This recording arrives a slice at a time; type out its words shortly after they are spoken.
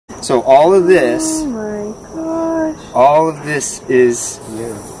So all of this, oh my gosh, all of this is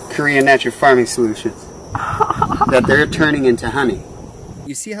Korean Natural Farming Solutions that they're turning into honey.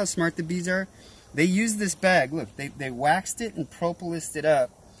 You see how smart the bees are? They use this bag, look, they waxed it and propolised it up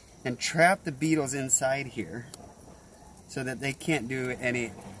and trapped the beetles inside here so that they can't do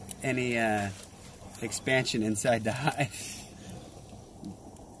any expansion inside the hive.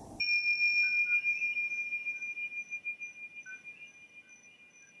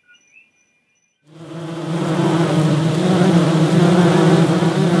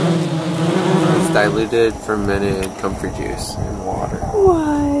 Diluted fermented comfrey juice in water.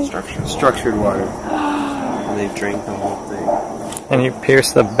 what? Structured water. And they drink the whole thing. And you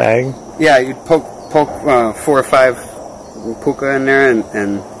pierce the bag? Yeah, you poke 4 or 5 puka in there,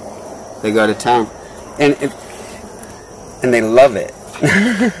 and they go to town. And they love it.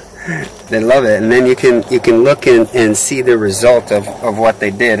 They love it, and then you can look and see the result of what they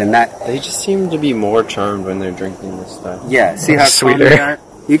did, and that They just seem to be more charmed when they're drinking this stuff. yeah. See how calm Sweeter. they are?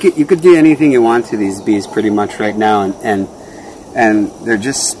 You could do anything you want to these bees pretty much right now, and they're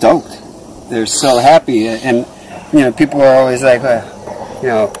just stoked. They're so happy, and you know, people are always like, you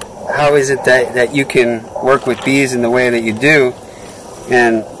know, how is it that you can work with bees in the way that you do?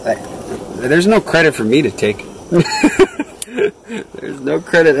 And there's no credit for me to take. There's no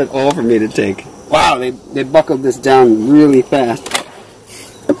credit at all for me to take. Wow, they buckled this down really fast.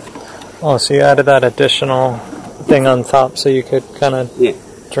 Oh, so you added that additional thing on top so you could kind of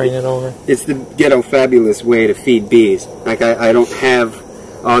drain it over. It's the ghetto fabulous way to feed bees. Like I don't have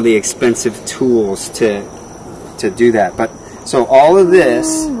all the expensive tools to do that. But so all of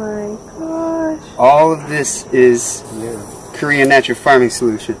this, Oh my gosh. all of this is Korean Natural Farming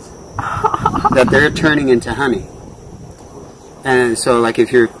Solutions that they're turning into honey. And so, like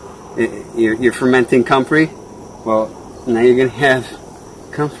if you're fermenting comfrey, well, now you're gonna have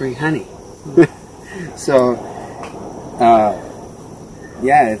comfrey honey. So,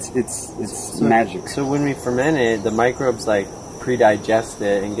 yeah, it's magic. So when we ferment it, the microbes like pre-digest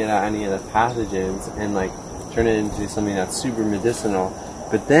it and get out any of the pathogens and like turn it into something that's super medicinal.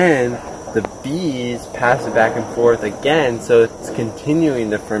 But then the bees pass it back and forth again, so it's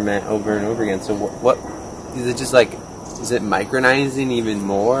continuing to ferment over and over again. So what is it? Just like, is it micronizing even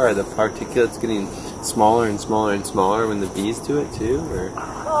more? Are the particulates getting smaller and smaller and smaller when the bees do it too? Or?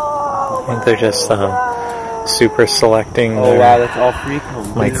 I think they're just super selecting Oh their wow, that's all free comb.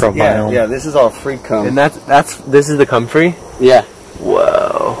 microbiome. Yeah, this is all free comb. And this is the comfrey? Yeah.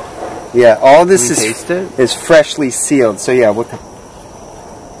 Whoa. Yeah, all this Can we taste it? is freshly sealed. So yeah, we'll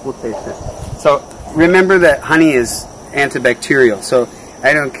taste it. So remember that honey is antibacterial. So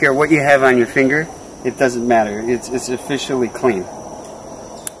I don't care what you have on your finger, it doesn't matter. It's officially clean.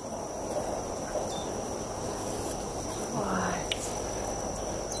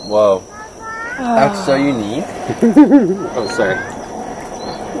 Whoa. That's so unique. Oh, sorry.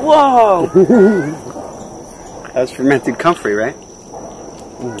 Whoa! That's fermented comfrey, right?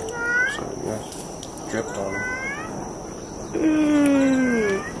 Dripped on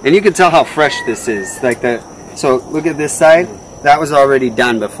it. And you can tell how fresh this is. So look at this side. That was already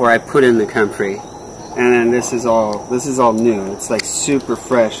done before I put in the comfrey. And then this is all new. It's like super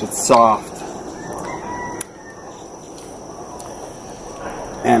fresh. It's soft.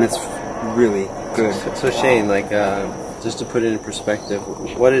 And it's really good. So Shane, like, just to put it in perspective,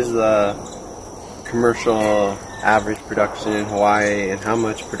 what is the commercial average production in Hawaii, and how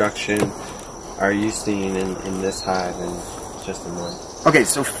much production are you seeing in this hive in just a month? Okay,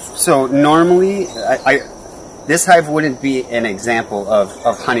 so normally, this hive wouldn't be an example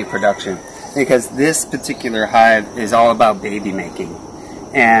of honey production, because this particular hive is all about baby making.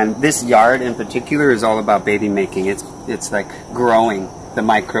 And this yard in particular is all about baby making. It's like growing the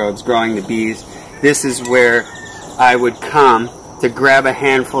microbes, growing the bees. This is where I would come to grab a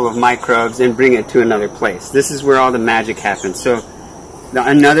handful of microbes and bring it to another place. This is where all the magic happens. So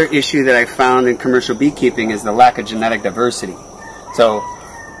another issue that I found in commercial beekeeping is the lack of genetic diversity. So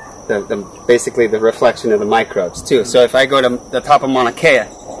basically the reflection of the microbes too. So if I go to the top of Mauna Kea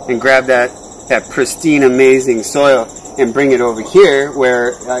and grab that pristine, amazing soil and bring it over here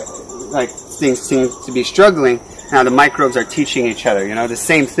where like things seem to be struggling, now the microbes are teaching each other, you know, the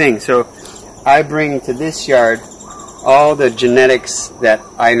same thing. So I bring to this yard all the genetics that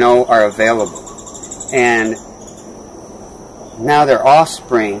I know are available. And now their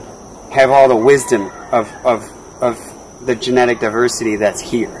offspring have all the wisdom of the genetic diversity that's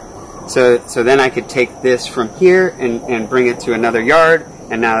here. So then I could take this from here and bring it to another yard,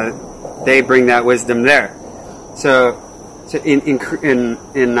 and now they bring that wisdom there. So in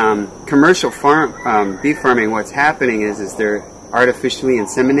commercial bee farming, what's happening is they're artificially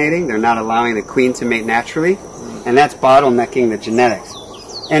inseminating. They're not allowing the queen to mate naturally, and that's bottlenecking the genetics.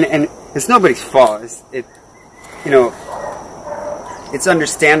 And it's nobody's fault. You know, it's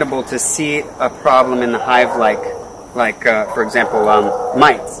understandable to see a problem in the hive, like for example,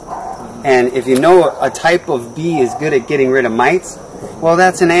 mites. And if you know a type of bee is good at getting rid of mites, well,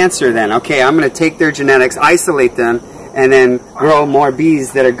 that's an answer then. Okay, I'm going to take their genetics, isolate them, and then grow more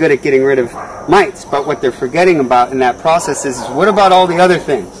bees that are good at getting rid of mites. But what they're forgetting about in that process is what about all the other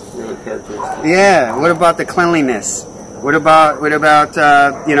things? Yeah, what about the cleanliness? What about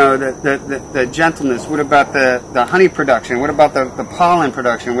you know, the gentleness? What about the honey production? What about the pollen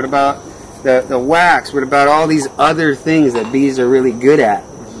production? What about the wax? What about all these other things that bees are really good at?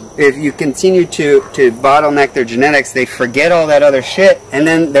 If you continue to bottleneck their genetics, they forget all that other shit, and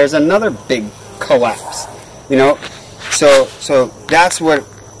then there's another big collapse. You know, so that's what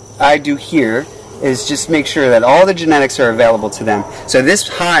I do here, is just make sure that all the genetics are available to them. So this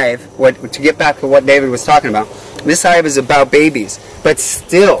hive, to get back to what David was talking about, this hive is about babies, but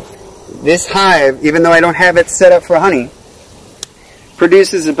still, this hive, even though I don't have it set up for honey,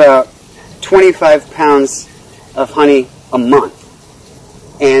 produces about 25 pounds of honey a month.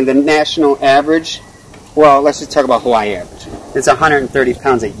 And the national average, well, let's just talk about Hawaii average. It's 130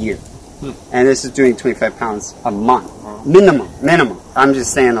 pounds a year. And this is doing 25 pounds a month. Minimum. I'm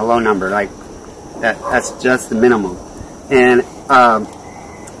just saying a low number, like that's just the minimum. And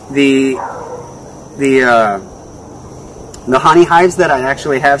the honey hives that I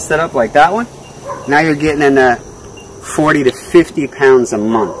actually have set up, like that one, now you're getting into 40 to 50 pounds a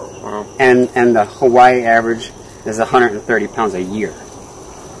month. Wow. And the Hawaii average is 130 pounds a year.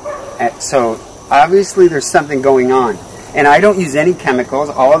 So obviously there's something going on. And I don't use any chemicals.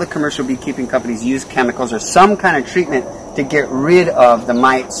 All the commercial beekeeping companies use chemicals or some kind of treatment to get rid of the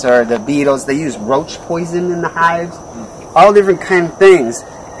mites or the beetles. They use roach poison in the hives, all different kind of things.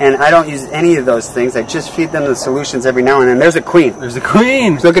 And I don't use any of those things. I just feed them the solutions every now and then. There's a queen. There's a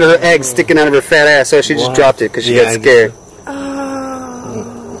queen. Look at her egg sticking out of her fat ass. So she just dropped it because she got scared.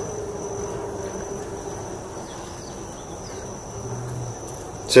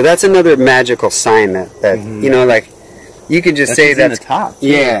 So that's another magical sign that you know, like, you could just say that's,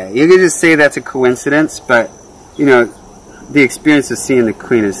 yeah, you could just say that's a coincidence, but, you know, the experience of seeing the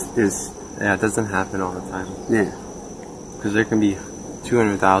queen is yeah, it doesn't happen all the time. Yeah. Because there can be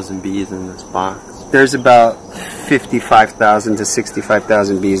 200,000 bees in this box. There's about 55,000 to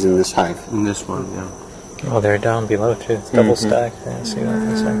 65,000 bees in this hive. In this one, yeah. Oh, they're down below too. It's double stacked. Yeah, see that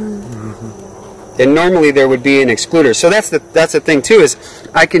inside. And normally there would be an excluder. So that's the thing too, is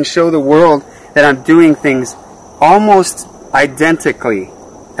I can show the world that I'm doing things almost identically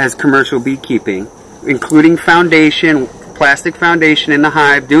as commercial beekeeping, including foundation, plastic foundation in the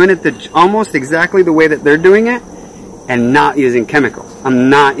hive, doing it almost exactly the way that they're doing it, and not using chemicals. I'm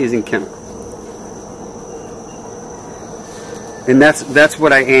not using chemicals. And that's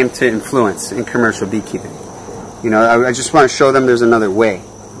what I aim to influence in commercial beekeeping. You know, I just want to show them there's another way.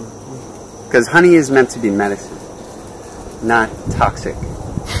 Because honey is meant to be medicine, not toxic.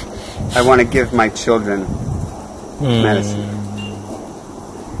 I want to give my children medicine.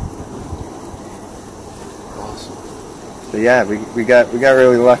 Awesome. So yeah, we got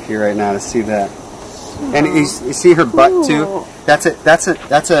really lucky right now to see that. And you see her butt too. That's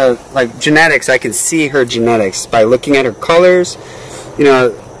a like genetics. I can see her genetics by looking at her colors. You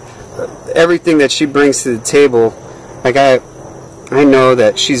know, everything that she brings to the table. Like I know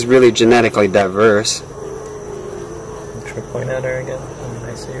that she's really genetically diverse. Should we point at her again? I mean,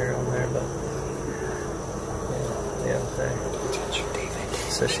 I see her on there, but yeah, there.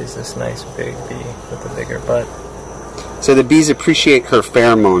 So she's this nice big bee with a bigger butt. So the bees appreciate her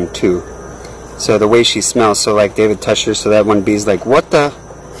pheromone too. So the way she smells. So like David touched her, so that one bee's like, "What the?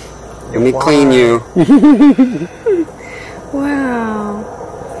 Let me clean you." Wow.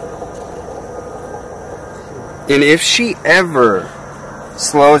 And if she ever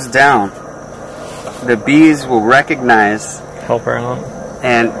slows down, the bees will recognize, help her out,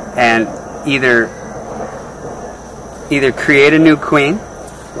 and either create a new queen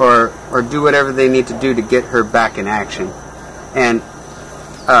or do whatever they need to do to get her back in action. And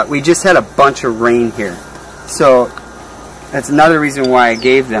we just had a bunch of rain here, so that's another reason why I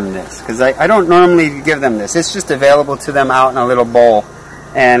gave them this, because I don't normally give them this. It's just available to them out in a little bowl,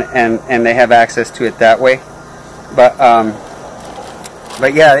 and they have access to it that way.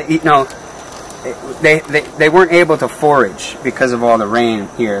 But yeah, you know, they weren't able to forage because of all the rain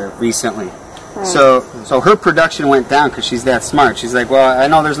here recently. Right. So her production went down because she's that smart. She's like, well, I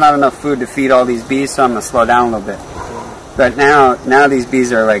know there's not enough food to feed all these bees, so I'm gonna slow down a little bit. But now these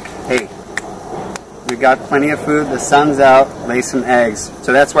bees are like, hey, We got plenty of food. The sun's out. Lay some eggs.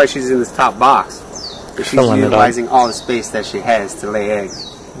 So that's why she's in this top box. She's utilizing all the space that she has to lay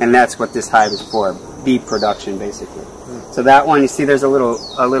eggs. And that's what this hive is for. Bee production, basically. So that one, you see there's a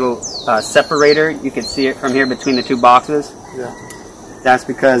little separator. You can see it from here between the two boxes. Yeah. That's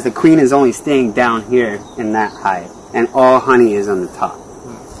because the queen is only staying down here in that hive. And all honey is on the top.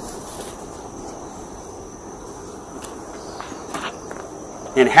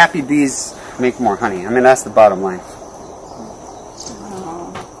 And happy bees make more honey. I mean, that's the bottom line.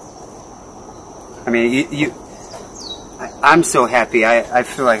 I mean, I'm so happy. I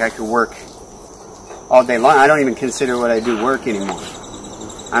feel like I could work all day long. I don't even consider what I do work anymore.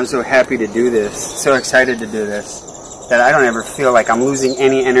 I'm so happy to do this, so excited to do this, that I don't ever feel like I'm losing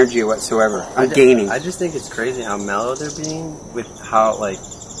any energy whatsoever. I'm gaining. I just think it's crazy how mellow they're being with how, like,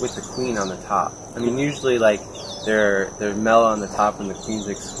 with the queen on the top. I mean, usually, like, they're mellow on the top when the queen's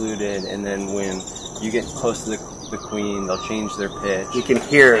excluded, and then when you get close to the queen, they'll change their pitch. You can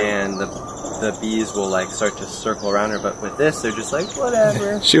hear it. And the bees will, like, start to circle around her, but with this, they're just like,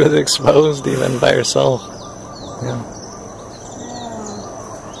 whatever. She was exposed even by herself. Yeah.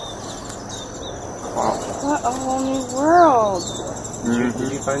 What a whole new world.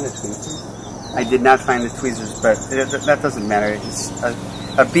 Did you find the tweezers? I did not find the tweezers, but that doesn't matter. It's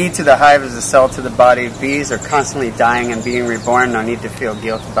a bee to the hive is a cell to the body. Bees are constantly dying and being reborn. No need to feel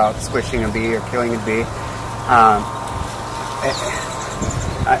guilt about squishing a bee or killing a bee.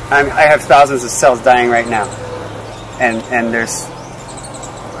 I have thousands of cells dying right now, and there's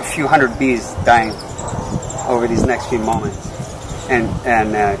a few hundred bees dying over these next few moments. And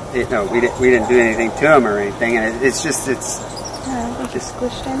you know, we didn't do anything to them or anything, and it's just I don't think you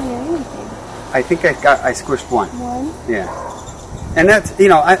squished any or anything. I think I squished one. One? Yeah. And that's, you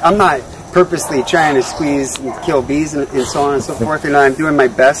know, I'm not purposely trying to squeeze and kill bees and so on and so forth. You know, I'm doing my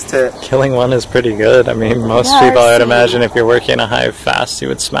best to... Killing one is pretty good. I mean, most people, I would imagine, if you're working a hive fast, you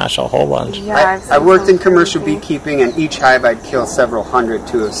would smash a whole bunch. Yeah, I worked in commercial beekeeping, and each hive I'd kill several hundred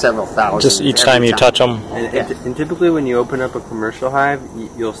to several thousand. Just each time you touch them. And typically when you open up a commercial hive,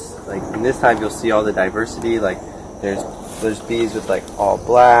 you'll, like, in this hive, you'll see all the diversity. Like, there's bees with, like, all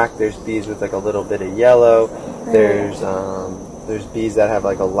black. There's bees with, like, a little bit of yellow. There's bees that have,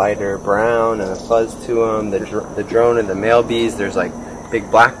 like, a lighter brown and a fuzz to them. The drone and the male bees, there's, like, big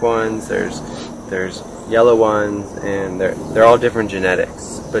black ones. There's yellow ones, and they're all different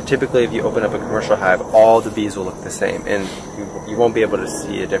genetics. But typically, if you open up a commercial hive, all the bees will look the same, and you won't be able to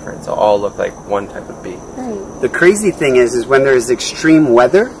see a difference. They'll all look like one type of bee. The crazy thing is when there's extreme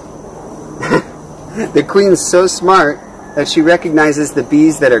weather, the queen's so smart that she recognizes the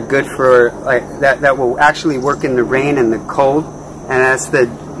bees that are good for, like, that will actually work in the rain and the cold, and that's the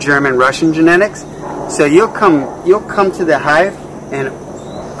German-Russian genetics. So you'll come to the hive, and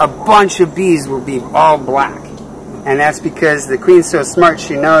a bunch of bees will be all black, and that's because the queen's so smart.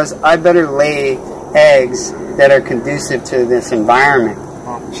 She knows I better lay eggs that are conducive to this environment.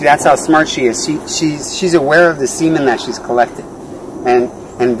 That's how smart she is. She's aware of the semen that she's collected,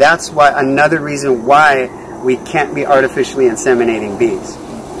 and that's why another reason why we can't be artificially inseminating bees.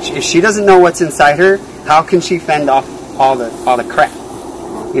 If she doesn't know what's inside her, how can she fend off all the crap?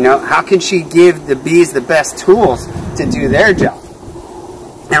 You know, how can she give the bees the best tools to do their job?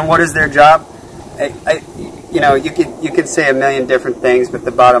 And what is their job? You know, you could say a million different things, but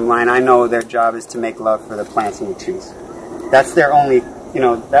the bottom line, I know their job is to make love for the plants and the trees. That's their only, you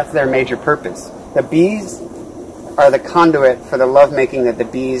know, that's their major purpose. The bees are the conduit for the lovemaking that the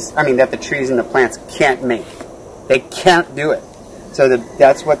trees and the plants can't make. They can't do it. So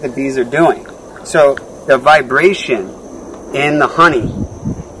that's what the bees are doing. So the vibration in the honey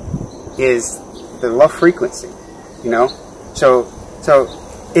is the love frequency, you know. So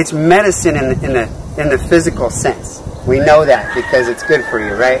it's medicine in the physical sense. We know that because it's good for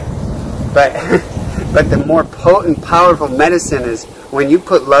you, right? But the more potent, powerful medicine is when you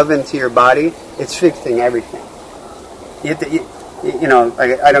put love into your body. It's fixing everything. You know,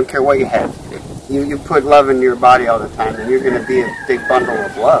 I don't care what you have. You put love in your body all the time, and you're going to be a big bundle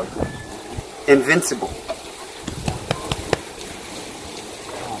of love. Invincible.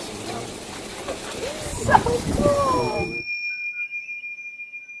 So